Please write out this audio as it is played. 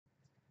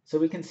So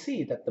we can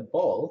see that the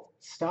ball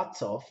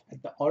starts off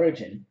at the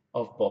origin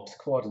of Bob's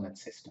coordinate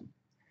system,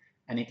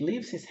 and it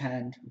leaves his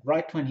hand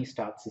right when he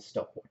starts his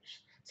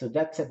stopwatch. So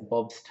that's at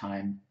Bob's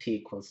time t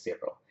equals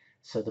 0.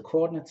 So the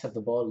coordinates of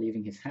the ball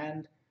leaving his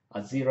hand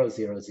are 0,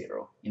 0,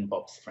 0 in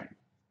Bob's frame.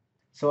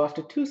 So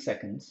after 2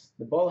 seconds,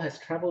 the ball has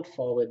traveled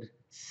forward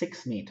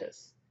 6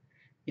 meters.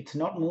 It's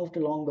not moved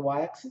along the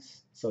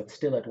y-axis, so it's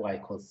still at y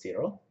equals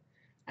 0,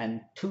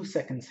 and 2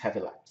 seconds have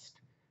elapsed.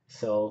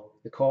 So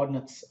the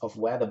coordinates of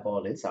where the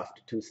ball is after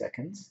 2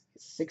 seconds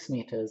is 6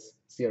 meters,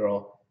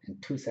 0,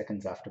 and 2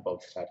 seconds after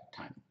Bob started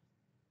timing.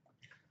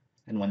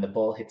 And when the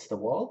ball hits the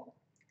wall,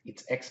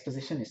 its x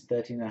position is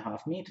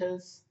 13.5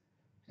 meters.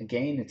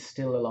 Again, it's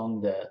still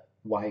along the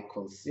y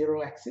equals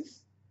 0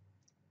 axis.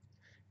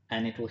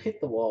 And it will hit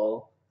the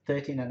wall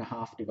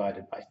 13.5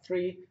 divided by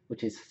 3,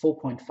 which is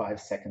 4.5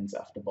 seconds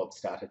after Bob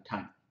started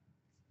timing.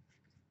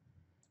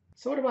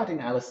 So what about in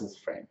Alice's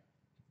frame?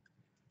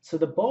 So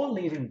the ball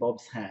leaving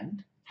Bob's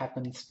hand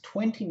happens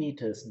 20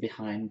 meters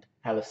behind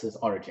Alice's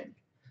origin.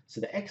 So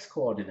the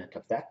x-coordinate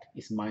of that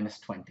is minus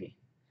 20.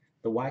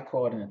 The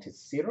y-coordinate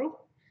is 0,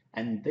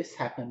 and this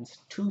happens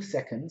 2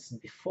 seconds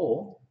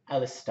before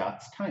Alice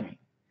starts timing.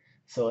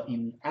 So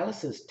in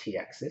Alice's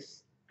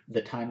t-axis,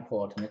 the time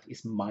coordinate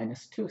is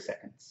minus 2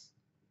 seconds.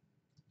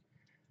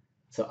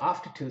 So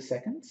after 2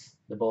 seconds,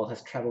 the ball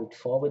has traveled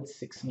forward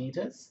 6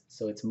 meters,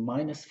 so it's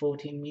minus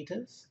 14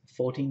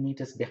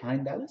 meters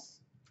behind Alice.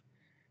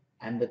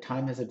 And the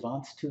time has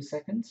advanced 2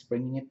 seconds,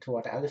 bringing it to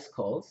what Alice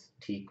calls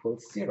t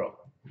equals 0.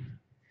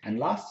 And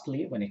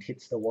lastly, when it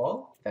hits the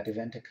wall, that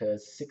event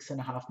occurs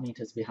 6.5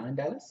 meters behind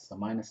Alice, so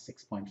minus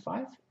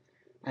 6.5,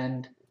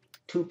 and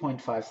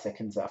 2.5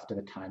 seconds after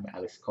the time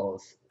Alice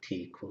calls t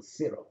equals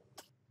 0.